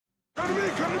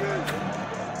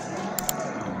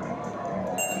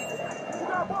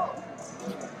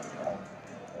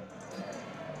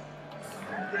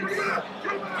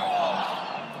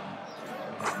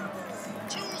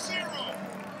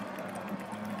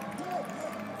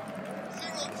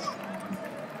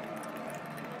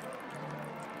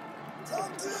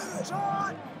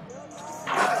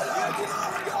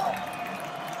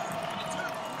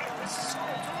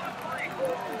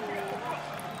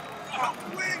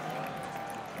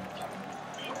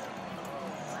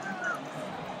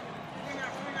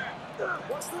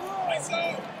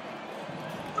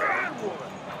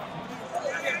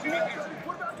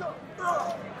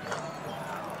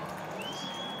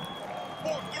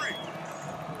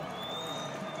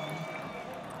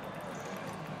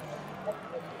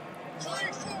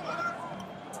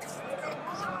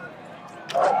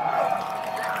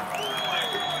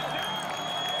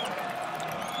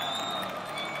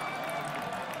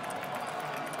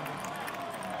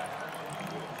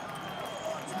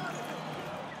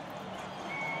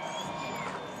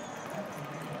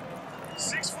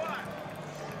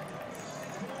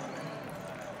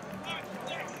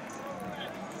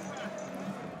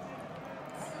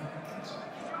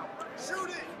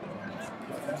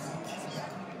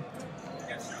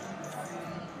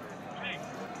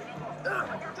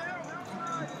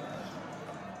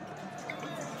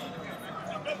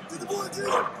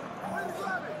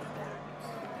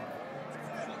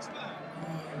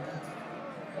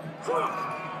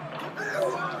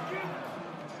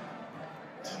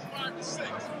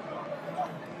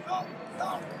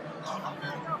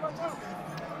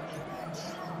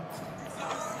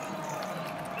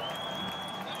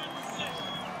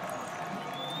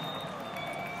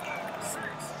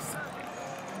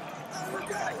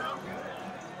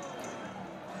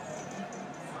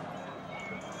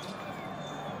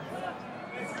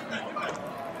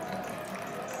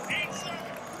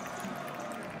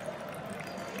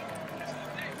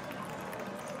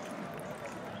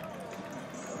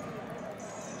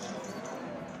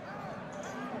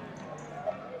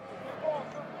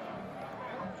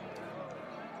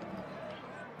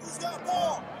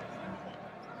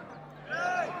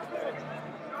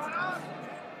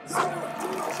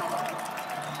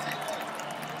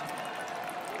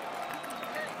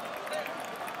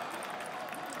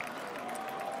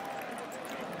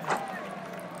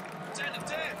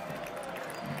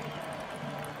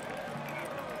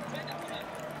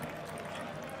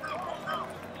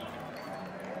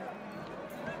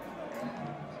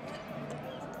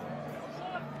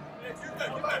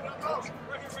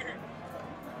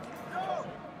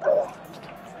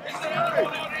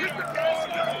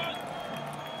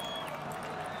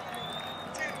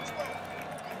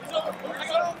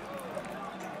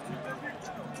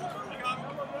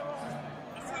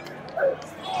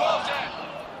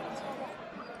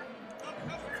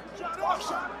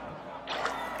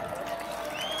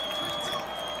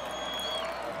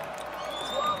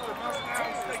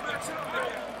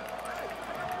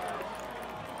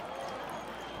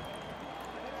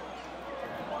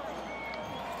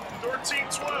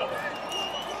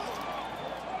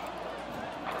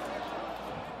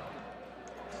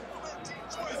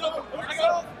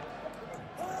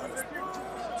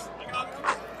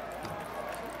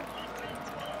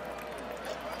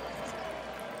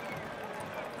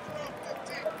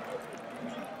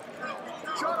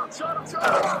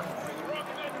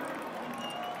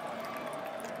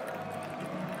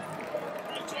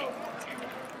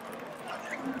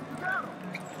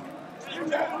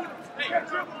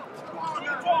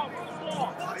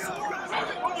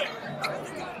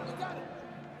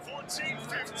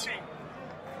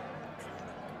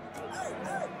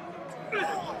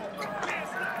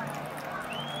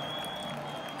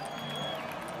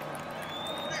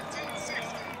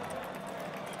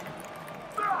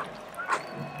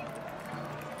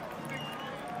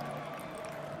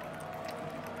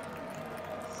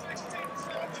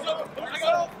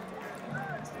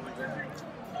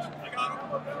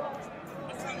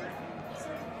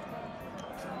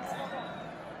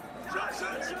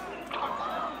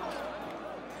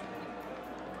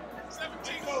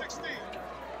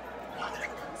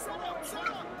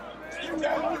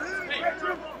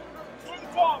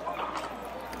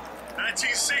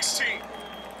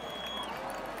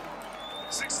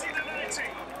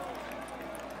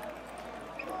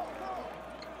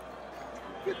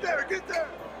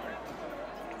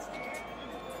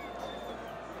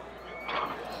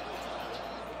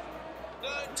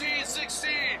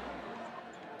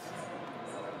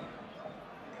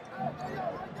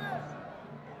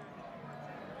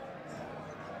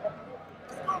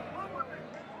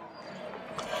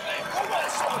Hey, who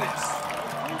else for this?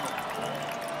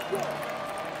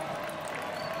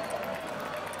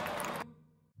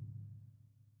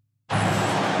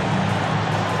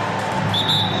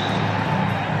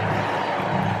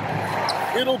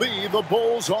 be the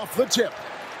Bulls off the tip.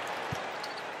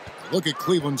 Look at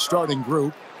Cleveland's starting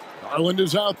group. Garland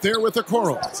is out there with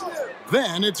Okoro.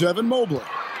 Then it's Evan Mobley.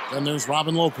 Then there's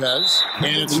Robin Lopez.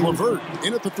 And it's LeVert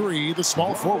in at the 3, the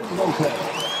small forward. Lopez.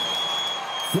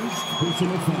 First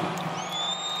personal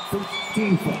foul. First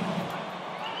team foul.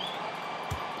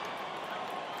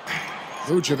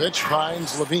 Vucevic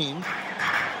finds Levine.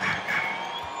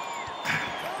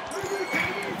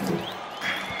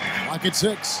 Lock at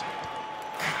 6.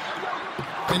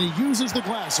 And he uses the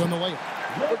glass on the layup.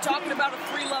 We're talking about a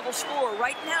 3-level score.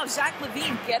 Right now, Zach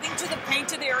LaVine getting to the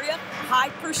painted area, high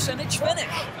percentage finish.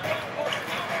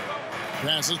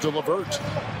 Passes to LeVert.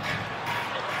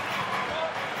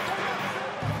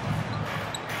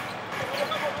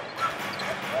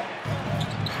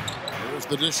 Here's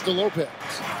the dish to Lopez.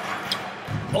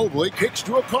 Mobley kicks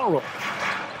to Okoro.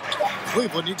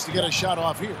 Cleveland needs to get a shot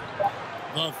off here.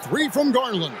 The 3 from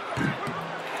Garland.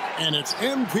 And it's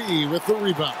MP with the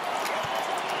rebound.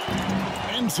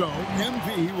 And so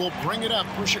MP will bring it up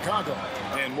for Chicago.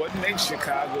 And what makes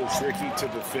Chicago tricky to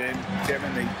defend,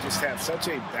 Kevin, they just have such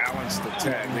a balanced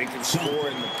attack. They can score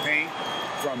in the paint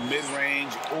from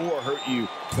mid-range or hurt you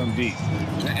from deep.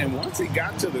 And once he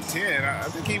got to the 10, I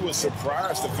think he was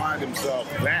surprised to find himself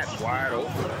that wide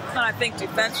open. And I think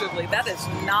defensively, that is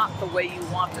not the way you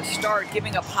want to start.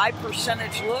 Giving up high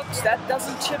percentage looks, that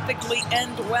doesn't typically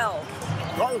end well.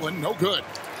 Garland, no good.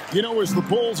 You know, as the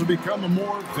Bulls have become a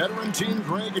more veteran team,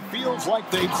 Greg, it feels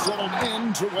like they've settled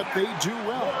into what they do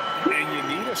well. And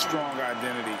you need a strong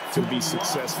identity to be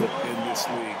successful in this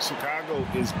league. Chicago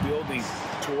is building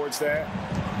towards that,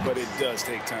 but it does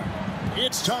take time.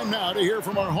 It's time now to hear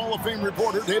from our Hall of Fame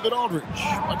reporter, David Aldridge.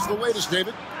 What's the latest,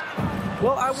 David?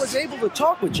 Well, I was able to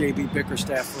talk with J.B.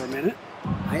 Bickerstaff for a minute.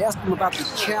 I asked him about the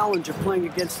challenge of playing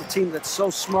against a team that's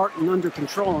so smart and under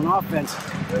control on offense,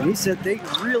 and he said they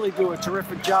really do a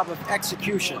terrific job of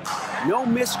execution. No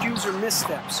miscues or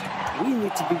missteps. We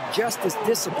need to be just as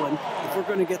disciplined if we're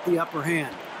going to get the upper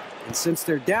hand. And since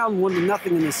they're down 1-0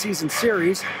 in the season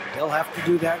series, they'll have to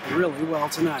do that really well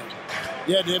tonight.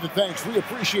 Yeah, David, thanks. We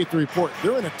appreciate the report.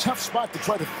 They're in a tough spot to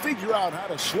try to figure out how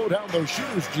to slow down those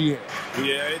shooters, GA.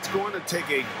 Yeah, it's going to take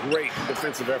a great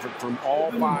defensive effort from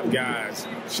all 5 guys.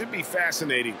 Should be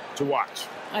fascinating to watch.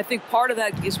 I think part of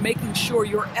that is making sure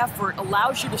your effort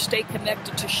allows you to stay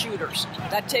connected to shooters.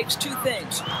 That takes 2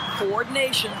 things,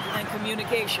 coordination and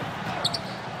communication.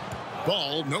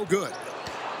 Ball, no good.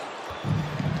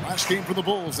 Last game for the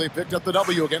Bulls, they picked up the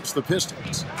W against the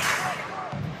Pistons.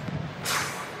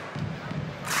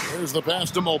 Here's the pass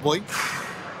to Mobley.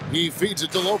 He feeds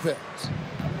it to Lopez.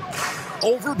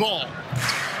 Over ball.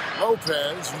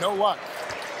 Lopez, no luck.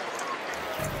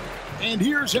 And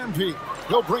here's MP.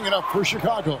 He'll bring it up for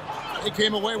Chicago. They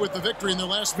came away with the victory in their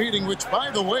last meeting, which, by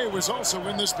the way, was also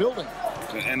in this building.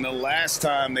 And the last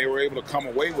time they were able to come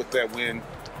away with that win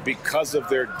because of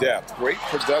their depth. Great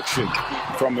production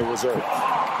from the reserve.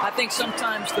 I think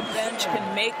sometimes the bench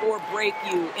can make or break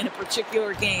you in a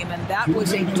particular game, and that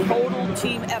was a total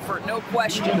team effort, no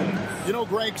question. You know,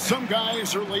 Greg, some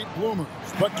guys are late bloomers,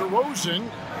 but DeRozan,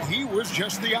 he was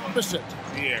just the opposite.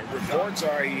 Yeah, reports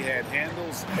are he had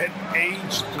handles at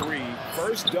age 3.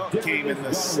 First dunk came in the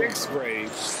 6th grade.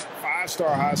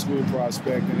 5-star high school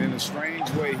prospect, and in a strange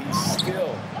way, he's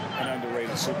still an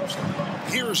underrated superstar.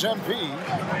 Here's MP.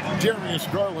 Darius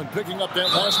Garland picking up that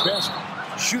last basket.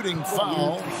 Shooting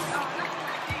foul.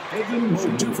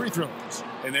 2 free throws.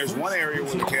 And there's one area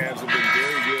where the Cavs have been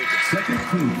very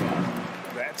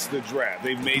good. That's the draft.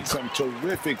 They've made some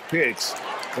terrific picks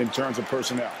in terms of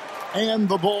personnel. And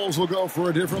the Bulls will go for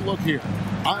a different look here.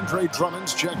 Andre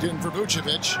Drummond's checked in for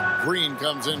Vucevic. Green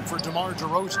comes in for DeMar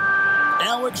DeRozan.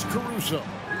 Alex Caruso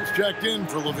is checked in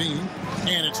for Levine.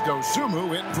 And it's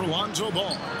Dosumu in for Lonzo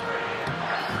Ball.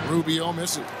 Rubio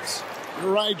misses.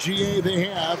 You're right, GA, they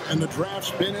have, and the draft's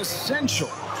been essential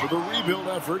for the rebuild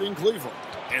effort in Cleveland.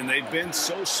 And they've been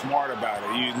so smart about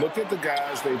it. You look at the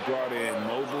guys they brought in,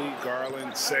 Mobley,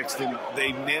 Garland, Sexton.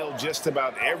 They nailed just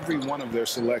about every one of their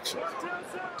selections.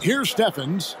 Here's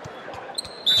Stephens.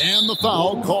 And the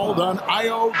foul called on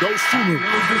Ayo Dosumu.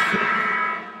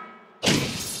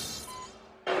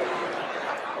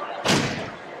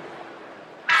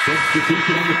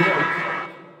 Substitution on the court.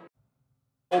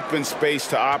 Open space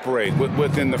to operate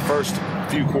within the first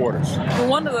few quarters.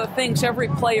 One of the things every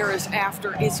player is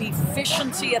after is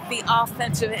efficiency at the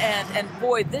offensive end, and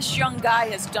boy, this young guy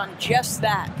has done just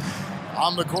that.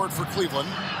 On the court for Cleveland,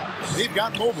 they've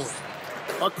got Mobley.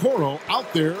 Okoro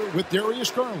out there with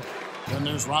Darius Garland. Then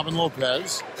there's Robin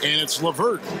Lopez, and it's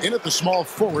LeVert in at the small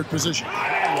forward position.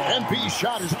 MP's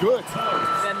shot is good.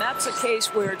 And that's a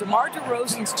case where DeMar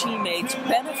DeRozan's teammates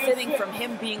benefiting from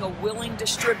him being a willing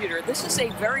distributor. This is a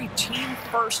very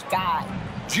team-first guy.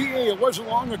 GA, it wasn't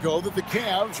long ago that the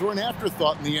Cavs were an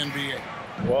afterthought in the NBA.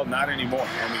 Well, not anymore.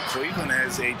 I mean, Cleveland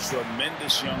has a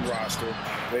tremendous young roster.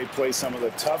 They play some of the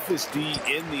toughest D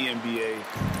in the NBA,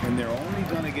 and they're only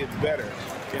going to get better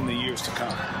in the years to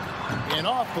come. And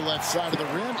off the left side of the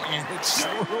rim, and it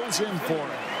swirls in for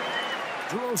him.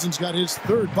 DeRozan's got his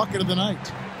third bucket of the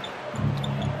night.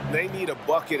 They need a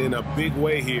bucket in a big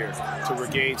way here to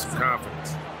regain some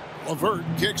confidence. LeVert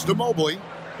kicks to Mobley.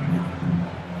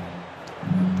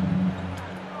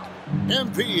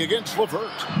 MP against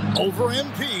LeVert. Over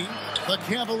MP, the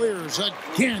Cavaliers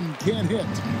again can't hit.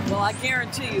 Well, I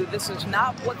guarantee you this is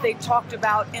not what they talked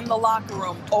about in the locker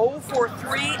room. 0 for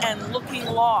 3 and looking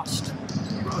lost.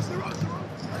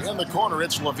 In the corner,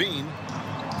 it's Levine.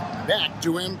 Back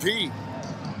to MP.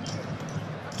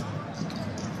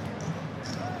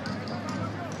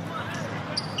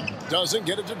 Doesn't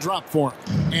get it to drop for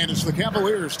him. And it's the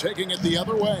Cavaliers taking it the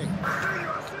other way.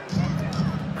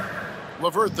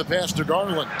 LeVert the pass to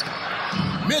Garland.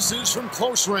 Misses from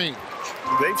close range.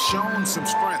 They've shown some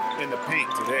strength in the paint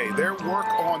today. Their work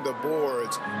on the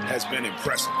boards has been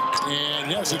impressive.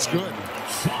 And yes, it's good.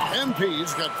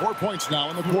 MP's got 4 points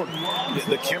now in the quarter.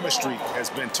 The chemistry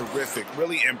has been terrific.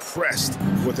 Really impressed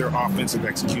with their offensive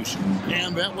execution.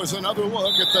 And that was another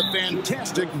look at the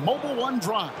fantastic Mobile One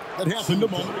drive that happened a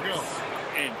moment ago.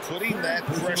 And putting that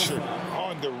pressure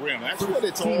on the rim. That's what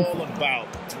it's all about.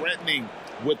 Threatening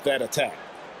with that attack.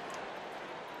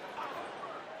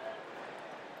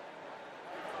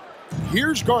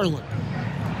 Here's Garland.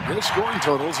 His scoring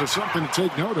totals are something to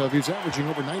take note of. He's averaging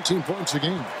over 19 points a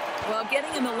game. Well,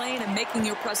 getting in the lane and making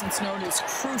your presence known is a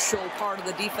crucial part of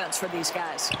the defense for these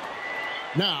guys.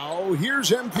 Now,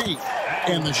 here's MP.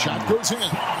 And the shot goes in.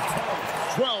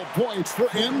 12 points for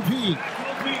MP.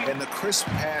 And the crisp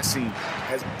passing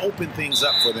has opened things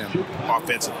up for them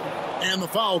offensively. And the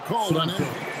foul called on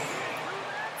MP.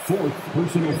 Fourth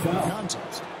personal foul.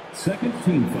 Contest. Second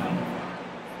team foul.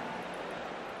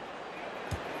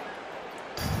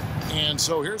 And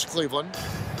so here's Cleveland.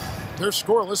 They're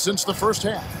scoreless since the first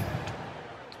half.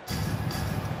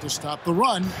 To stop the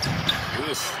run.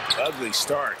 This ugly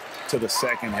start to the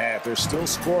second half. They're still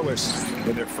scoreless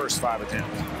in their first 5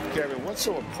 attempts. Kevin, what's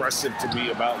so impressive to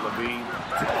me about Levine?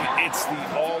 It's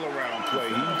the all-around play.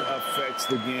 He affects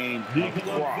the game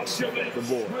across the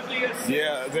board.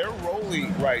 Yeah, they're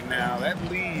rolling right now. That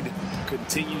lead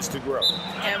continues to grow.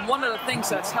 And one of the things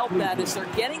that's helped that is they're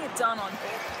getting it done on.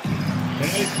 Who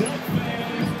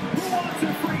wants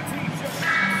a free t-shirt?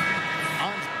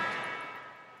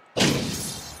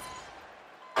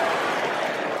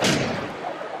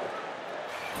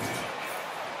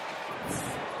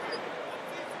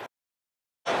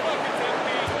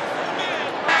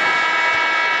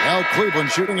 Now Cleveland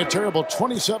shooting a terrible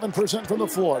 27% from the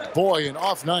floor. Boy, an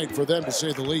off night for them to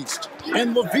say the least.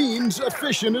 And Levine's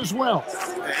efficient as well.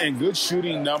 And good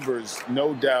shooting numbers,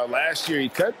 no doubt. Last year he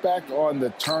cut back on the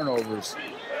turnovers.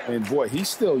 And boy, he's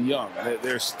still young.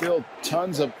 There's still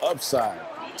tons of upside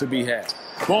to be had.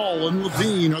 Ball and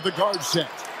Levine are the guard set.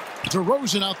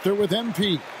 DeRozan out there with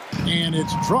MP. And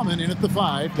it's Drummond in at the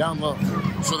 5 down low.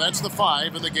 So that's the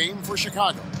 5 in the game for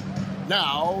Chicago.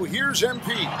 Now, here's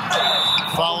MP.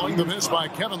 Following the miss by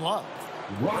Kevin Love.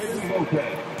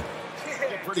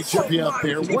 Pretty chippy out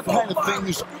there. What kind of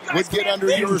things would get under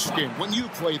your skin when you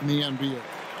played in the NBA?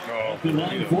 Oh,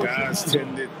 guys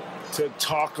tended to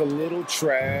talk a little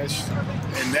trash,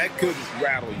 and that could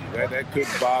rattle you. That could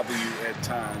bother you at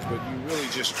times, but you really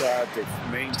just try to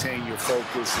maintain your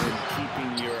focus and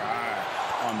keeping your eye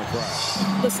on the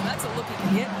prize. Listen, that's a look he can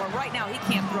hit, but right now he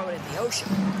can't throw it in the ocean.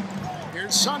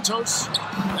 Here's Santos.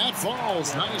 That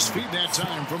falls. Nice feed that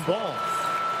time from Ball.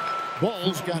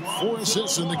 Ball's got 4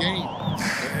 assists in the game.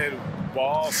 And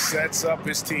Ball sets up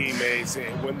his teammates,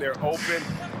 and when they're open,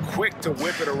 quick to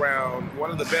whip it around.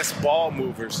 One of the best ball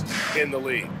movers in the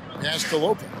league. Pass to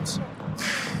Lopez.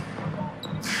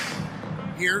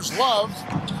 Here's Love.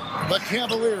 The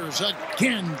Cavaliers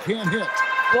again can't hit.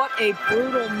 What a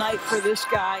brutal night for this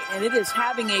guy, and it is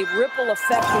having a ripple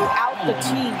effect throughout the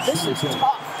team. This is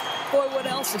tough. Boy, what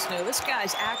else is new? This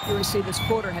guy's accuracy this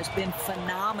quarter has been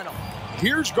phenomenal.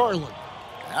 Here's Garland.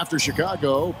 After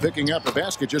Chicago picking up a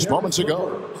basket just moments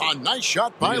ago. A nice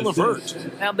shot by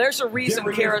LeVert. Now, there's a reason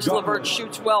Karis LeVert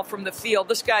shoots well from the field.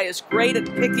 This guy is great at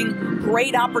picking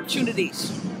great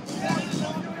opportunities.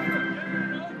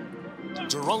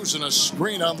 DeRozan a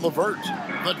screen on LeVert.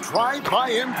 The drive by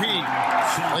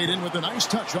MP. Played in with a nice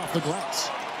touch off the glass.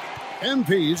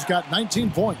 MP's got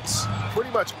 19 points.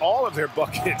 Pretty much all of their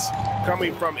buckets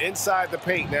coming from inside the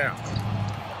paint now.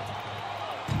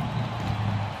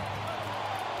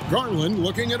 Garland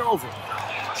looking it over.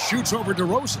 Shoots over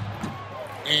DeRozan.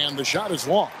 And the shot is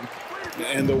long.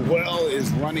 And the well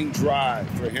is running dry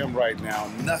for him right now.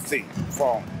 Nothing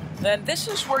falling. And this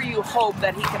is where you hope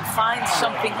that he can find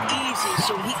something easy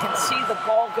so he can see the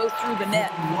ball go through the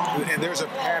net. And there's a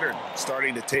pattern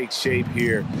starting to take shape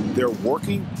here. They're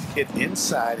working it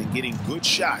inside and getting good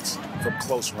shots from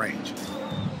close range.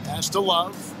 Pass to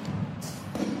Love.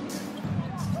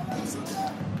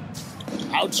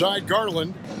 Outside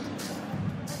Garland.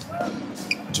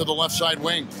 To the left side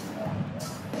wing.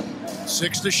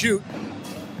 6 to shoot.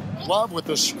 Love with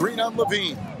the screen on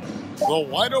Levine. The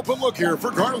wide open look here for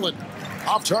Garland.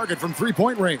 Off target from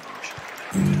three-point range.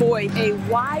 Boy, a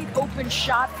wide open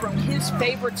shot from his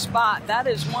favorite spot. That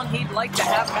is one he'd like to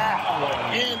have back.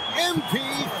 And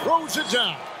MP throws it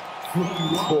down.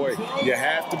 Boy, you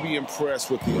have to be impressed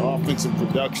with the offensive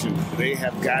production. They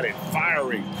have got it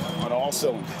firing on all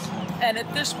cylinders. And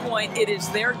at this point, it is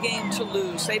their game to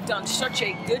lose. They've done such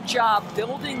a good job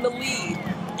building the lead.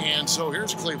 And so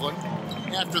here's Cleveland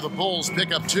after the Bulls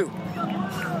pick up 2.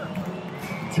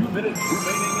 2 minutes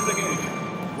remaining in the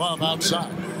game. Love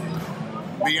outside.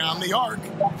 Beyond the arc.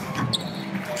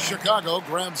 Chicago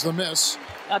grabs the miss.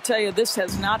 I'll tell you, this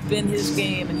has not been his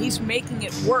game, and he's making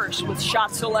it worse with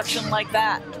shot selection like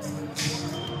that.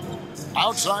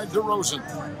 Outside DeRozan.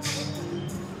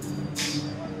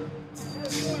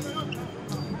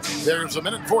 There's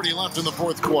 1:40 left in the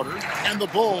fourth quarter, and the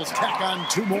Bulls tack on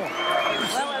 2 more.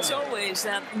 Well, as always,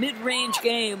 that mid-range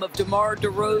game of DeMar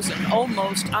DeRozan,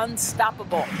 almost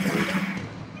unstoppable.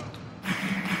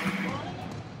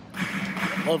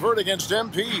 LeVert against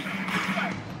MP.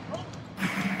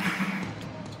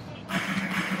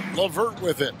 LeVert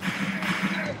with it.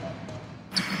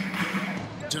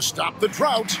 To stop the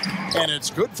drought, and it's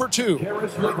good for 2.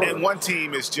 And one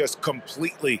team is just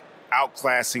completely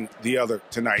outclassing the other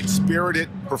tonight. Spirited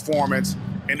performance,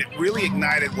 and it really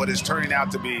ignited what is turning out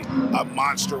to be a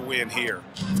monster win here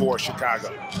for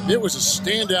Chicago. It was a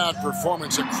standout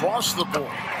performance across the board.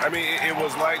 I mean, it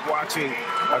was like watching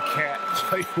a cat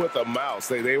play with a mouse.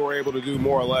 They were able to do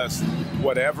more or less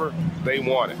whatever they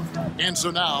wanted. And so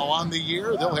now on the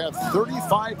year, they'll have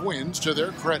 35 wins to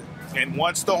their credit. And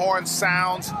once the horn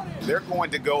sounds, they're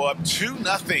going to go up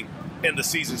 2-0 in the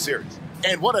season series.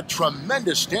 And what a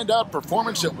tremendous standout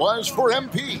performance it was for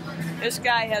MP. This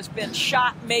guy has been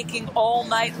shot-making all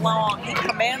night long. He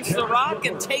commands the rock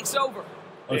and takes over.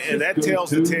 And that tells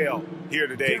the tale here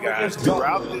today, guys.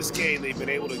 Throughout this game, they've been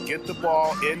able to get the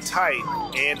ball in tight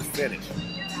and finish.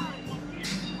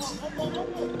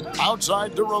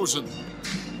 Outside DeRozan.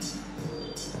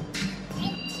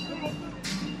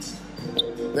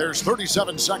 There's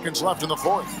 37 seconds left in the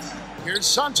fourth. Here's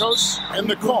Santos, and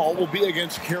the call will be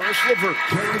against Caris LeVert.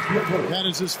 That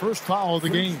is his first foul of the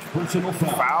game.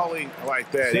 Fouling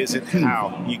like that isn't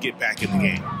how you get back in the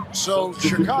game. So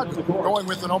Chicago going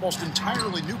with an almost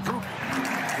entirely new group.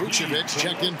 Vucevic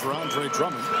checked in for Andre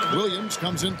Drummond. Williams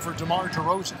comes in for DeMar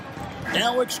DeRozan.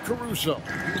 Alex Caruso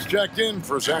is checked in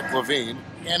for Zach LaVine.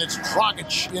 And it's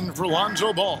Dragic in for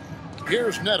Lonzo Ball.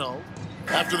 Here's Neto.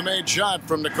 After the made shot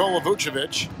from Nikola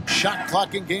Vucevic, shot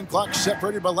clock and game clock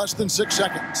separated by less than 6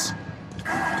 seconds.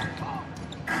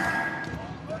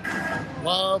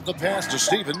 Love the pass to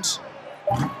Stevens.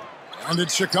 And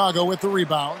it's Chicago with the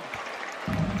rebound.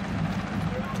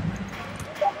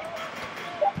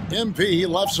 MP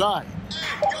left side.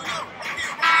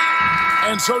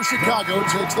 And so Chicago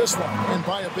takes this one, and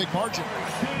by a big margin.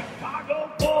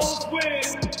 Chicago Bulls win.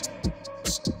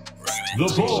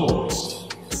 The Bulls.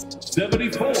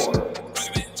 74.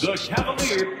 The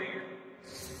Cavaliers.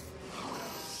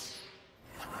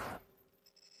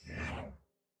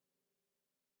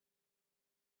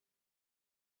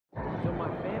 So my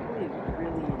family is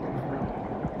really into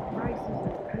prices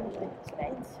are really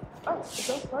expensive. Oh, it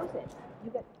goes frozen.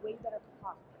 You get way better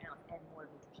cost per ounce and more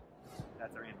nutrition.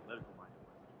 That's our analytical mind.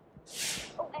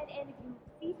 Oh, and if you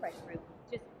feed fresh fruit,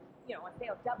 just, on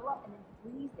sale, double up and then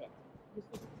freeze it. This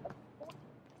is a fortune.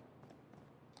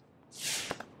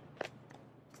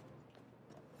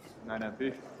 9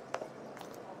 fish.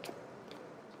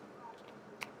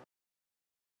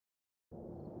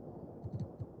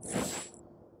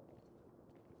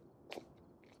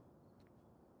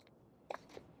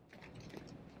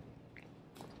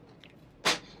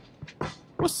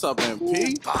 What's up,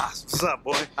 MP? What's up,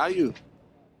 boy? How you?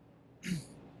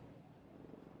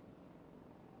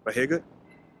 My hair good?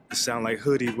 It sound like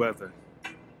hoodie weather.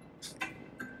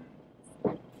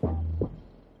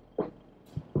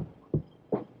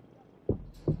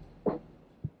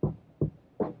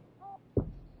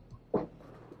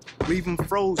 leave them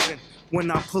frozen when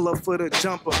I pull up for the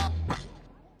jumper.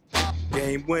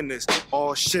 Game winners,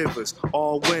 all shivers,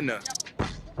 all winner.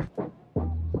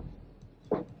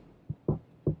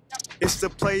 It's the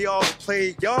playoff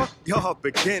play, y'all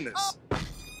beginners.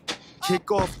 Kick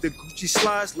off the Gucci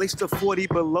slides, lace the 40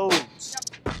 belows.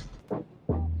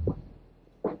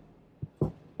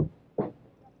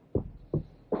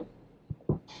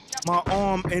 My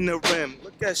arm in the rim,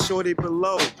 look at shorty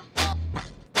below.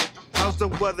 How's the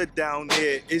weather down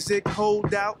there? Is it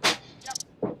cold out?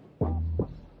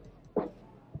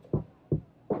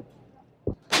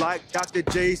 Like Dr.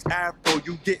 J's afro,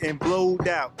 you getting blowed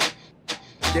out.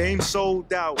 Game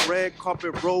sold out, red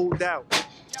carpet rolled out.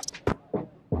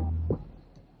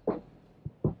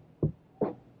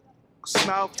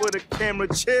 Smile for the camera,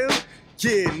 chill?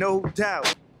 Yeah, no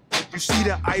doubt. You see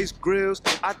the ice grills,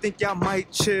 I think y'all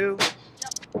might chill.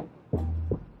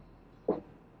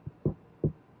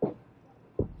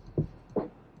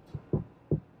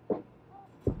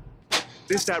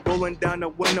 This that rolling down the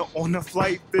window on the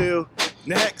flight field.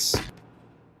 Next.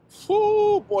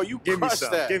 Whoo, boy, you Give me crushed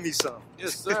some, that. give me some.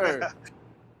 Yes, sir.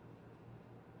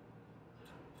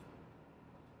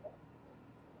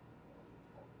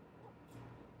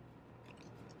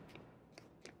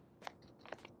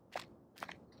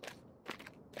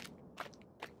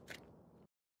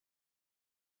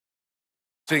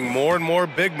 Seeing more and more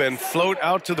big men float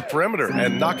out to the perimeter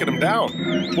and knocking them down.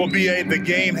 Well, B.A., the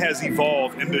game has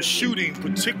evolved, and the shooting,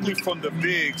 particularly from the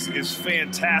bigs, is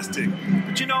fantastic.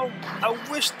 But, you know, I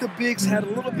wish the bigs had a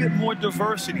little bit more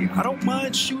diversity. I don't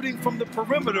mind shooting from the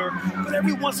perimeter, but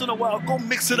every once in a while, go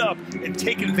mix it up and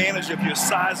take advantage of your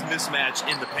size mismatch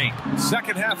in the paint.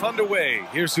 Second half underway.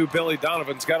 Here's who Billy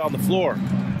Donovan's got on the floor.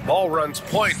 Ball runs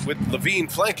point with Levine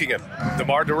flanking him.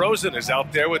 DeMar DeRozan is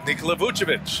out there with Nikola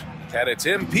Vucevic. And it's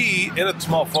MP in a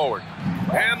small forward.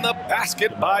 And the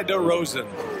basket by DeRozan.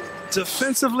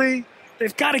 Defensively,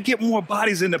 they've got to get more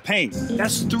bodies in the paint.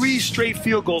 That's 3 straight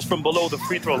field goals from below the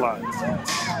free throw line.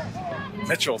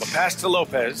 Mitchell, the pass to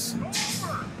Lopez.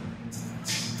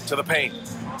 To the paint.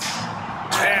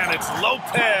 And it's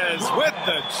Lopez with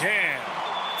the jam.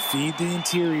 Feed the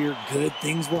interior, good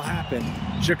things will happen.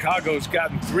 Chicago's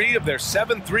gotten 3 of their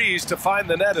 7 threes to find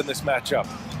the net in this matchup.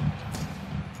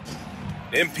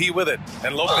 MP with it,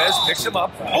 and Lopez picks him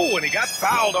up. Oh, and he got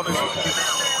fouled on his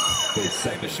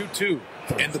to shoot 2.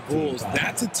 And the Bulls,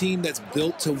 that's a team that's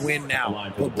built to win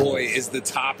now. But boy, is the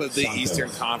top of the Eastern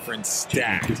Conference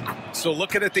stacked. So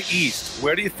looking at the East,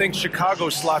 where do you think Chicago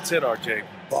slots in, RJ?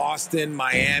 Boston,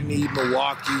 Miami,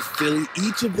 Milwaukee, Philly,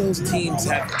 each of those teams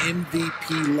have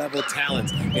MVP-level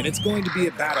talents, and it's going to be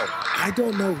a battle. I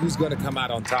don't know who's going to come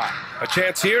out on top. A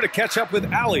chance here to catch up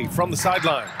with Allie from the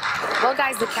sideline. Well,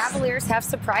 guys, the Cavaliers have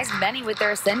surprised many with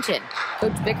their ascension.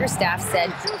 Coach Bickerstaff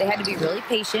said they had to be really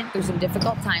patient through some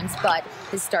difficult times, but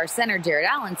his star center, Jared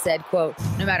Allen, said, quote,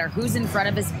 no matter who's in front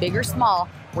of us, big or small,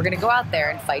 we're going to go out there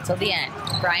and fight till the end.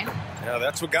 Brian? Yeah,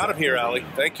 that's what got him here, Allie.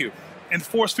 Thank you. And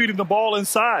force feeding the ball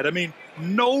inside. I mean,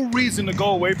 no reason to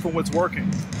go away from what's working.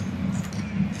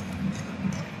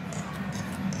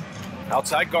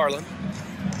 Outside Garland.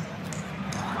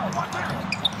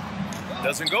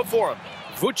 Doesn't go for him.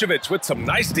 Vucevic with some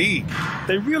nice D.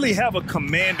 They really have a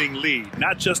commanding lead,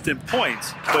 not just in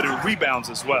points, but in rebounds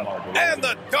as well. And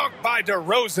the dunk by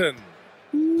DeRozan.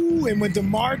 Ooh, and when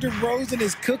DeMar DeRozan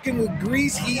is cooking with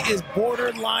grease, he is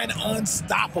borderline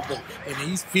unstoppable, and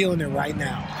he's feeling it right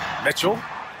now. Mitchell,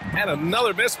 and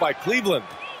another miss by Cleveland.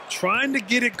 Trying to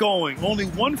get it going. Only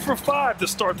 1 for 5 to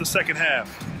start the second half.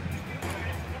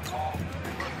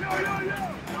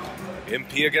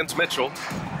 MP against Mitchell.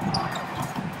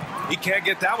 He can't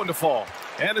get that one to fall.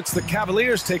 And it's the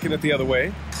Cavaliers taking it the other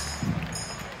way.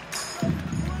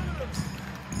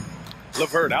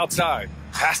 LeVert outside.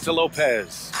 Pass to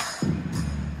Lopez.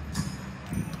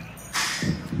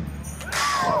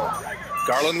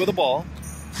 Garland with the ball.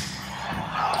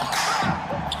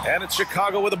 And it's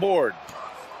Chicago with a board.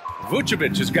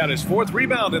 Vucevic has got his 4th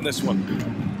rebound in this one.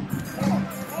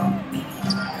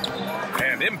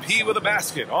 And MP with a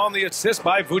basket on the assist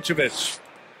by Vucevic.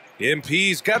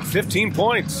 MP's got 15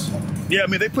 points. Yeah, I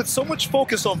mean, they put so much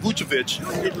focus on Vucevic,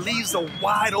 it leaves a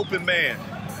wide open man.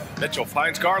 Mitchell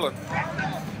finds Garland.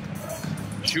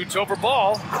 Shoots over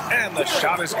ball, and the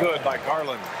shot is good by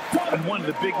Garland. And one of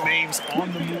the big names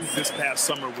on the move this past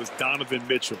summer was Donovan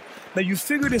Mitchell. Now, you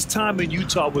figured his time in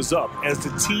Utah was up as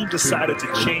the team decided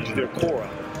to change their core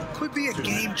up. Could be a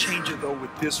game changer, though,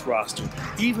 with this roster,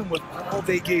 even with all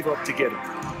they gave up to get him.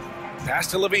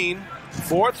 Pass to Levine.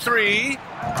 4-3.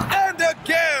 And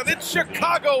again, it's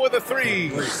Chicago with a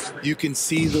 3. You can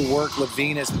see the work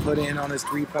Levine has put in on his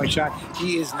three-point shot.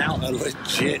 He is now a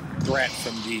legit threat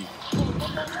from deep.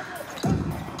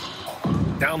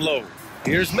 Down low.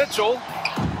 Here's Mitchell.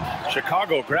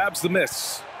 Chicago grabs the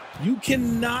miss. You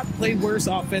cannot play worse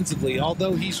offensively,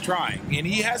 although he's trying, and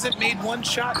he hasn't made one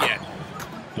shot yet.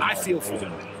 I feel for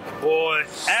him. Boy,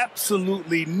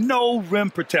 absolutely no rim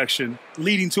protection,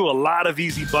 leading to a lot of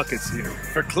easy buckets here.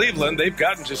 For Cleveland, they've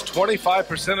gotten just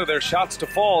 25% of their shots to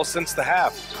fall since the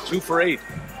half. 2 for 8.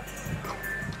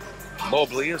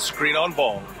 Mobley, a screen on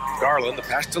ball. Garland, the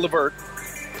pass to LeVert.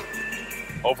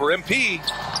 Over MP.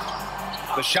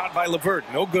 The shot by LeVert,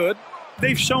 no good.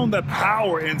 They've shown the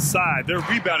power inside. Their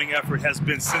rebounding effort has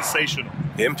been sensational.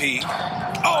 MP.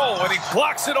 Oh, and he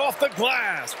blocks it off the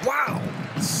glass. Wow.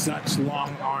 Such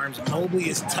long arms. Mobley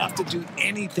is tough to do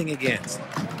anything against.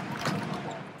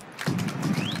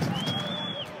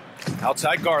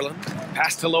 Outside Garland.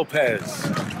 Pass to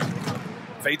Lopez.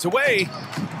 Fades away.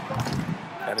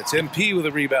 And it's MP with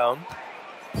a rebound.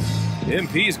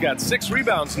 MP's got 6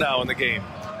 rebounds now in the game.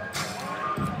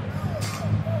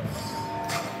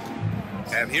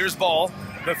 And here's Ball.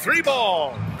 The 3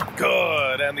 ball.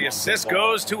 Good. And the assist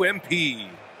goes to MP.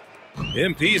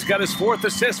 MP's got his 4th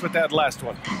assist with that last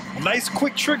one. Nice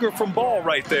quick trigger from Ball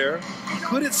right there.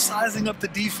 Good at sizing up the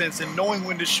defense and knowing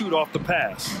when to shoot off the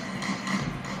pass.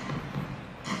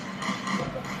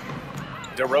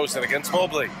 DeRozan against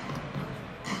Mobley.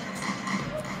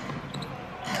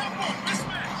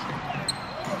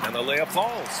 And the layup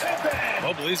falls.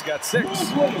 Mobley's got 6.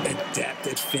 Adept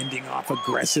at fending off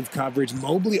aggressive coverage.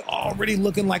 Mobley already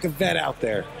looking like a vet out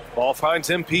there. Ball finds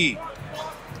MP.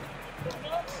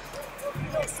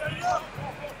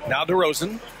 Now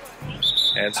DeRozan.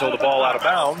 And so the ball out of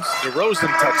bounds. DeRozan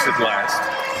touched it last.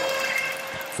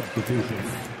 Substitution.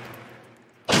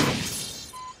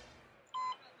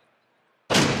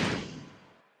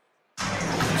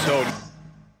 So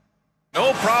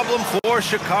no problem for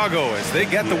Chicago as they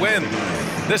get the win.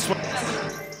 This one.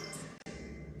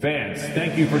 Fans,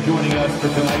 thank you for joining us for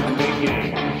tonight's big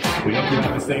game. We hope you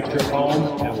have a safe trip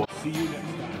home, and we'll see you next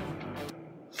time.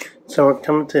 So we're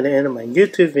coming to the end of my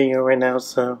YouTube video right now,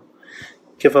 so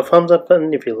give a thumbs up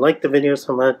button if you like the video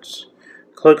so much.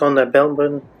 Click on that bell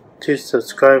button to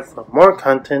subscribe for more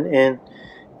content, and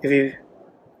if you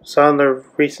saw the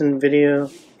recent video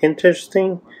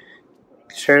interesting,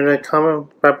 share the comment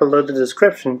right below the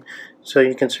description so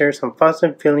you can share some thoughts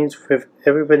and feelings with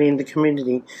everybody in the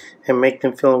community and make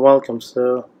them feel welcome.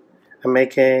 So I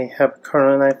make a happy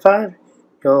Corona Night 5.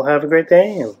 Y'all have a great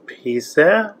day and peace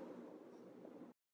out.